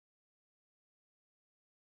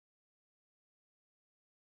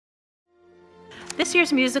This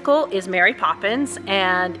year's musical is Mary Poppins,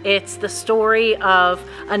 and it's the story of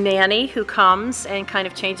a nanny who comes and kind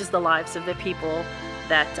of changes the lives of the people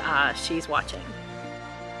that she's watching.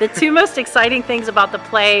 The two most exciting things about the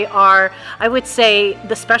play are, I would say,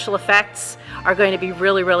 the special effects are going to be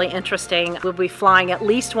really, really interesting. We'll be flying at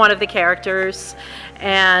least one of the characters,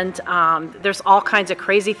 and there's all kinds of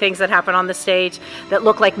crazy things that happen on the stage that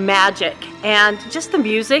look like magic. And just the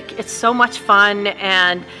music, it's so much fun,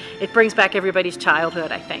 and it brings back everybody's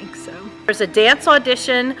childhood, I think. So there's a dance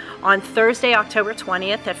audition on Thursday, October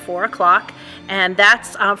 20th at 4 o'clock, and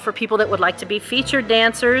that's for people that would like to be featured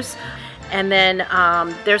dancers. And then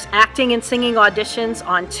there's acting and singing auditions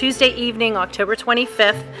on Tuesday evening, October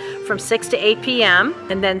 25th from 6 to 8 p.m.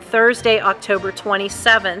 And then Thursday, October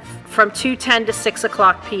 27th from 2:10 to 6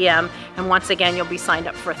 o'clock p.m. And once again, you'll be signed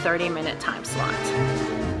up for a 30-minute time slot.